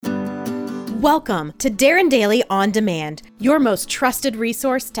Welcome to Darren Daily On Demand, your most trusted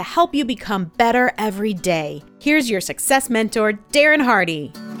resource to help you become better every day. Here's your success mentor, Darren Hardy.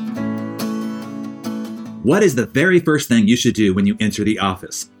 What is the very first thing you should do when you enter the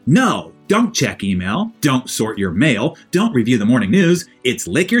office? No, don't check email, don't sort your mail, don't review the morning news. It's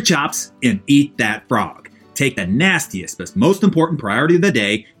lick your chops and eat that frog. Take the nastiest but most important priority of the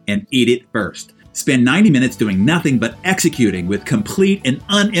day and eat it first. Spend 90 minutes doing nothing but executing with complete and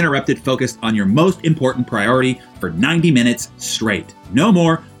uninterrupted focus on your most important priority for 90 minutes straight. No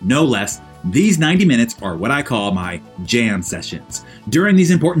more, no less. These 90 minutes are what I call my jam sessions. During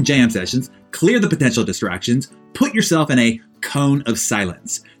these important jam sessions, clear the potential distractions, put yourself in a cone of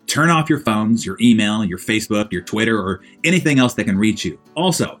silence. Turn off your phones, your email, your Facebook, your Twitter, or anything else that can reach you.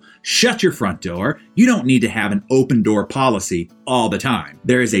 Also, shut your front door. You don't need to have an open door policy all the time.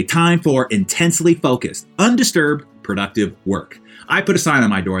 There is a time for intensely focused, undisturbed, productive work. I put a sign on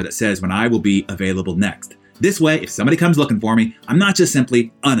my door that says when I will be available next. This way, if somebody comes looking for me, I'm not just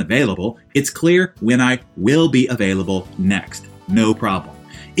simply unavailable. It's clear when I will be available next. No problem.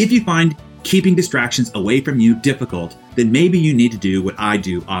 If you find keeping distractions away from you difficult, then maybe you need to do what I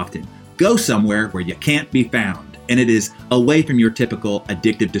do often. Go somewhere where you can't be found, and it is away from your typical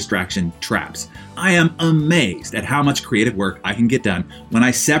addictive distraction traps. I am amazed at how much creative work I can get done when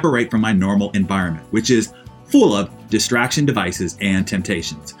I separate from my normal environment, which is full of distraction devices and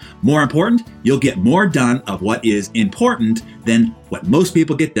temptations. More important, you'll get more done of what is important than what most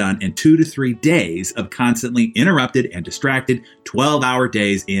people get done in 2 to 3 days of constantly interrupted and distracted 12-hour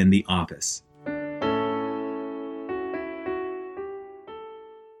days in the office.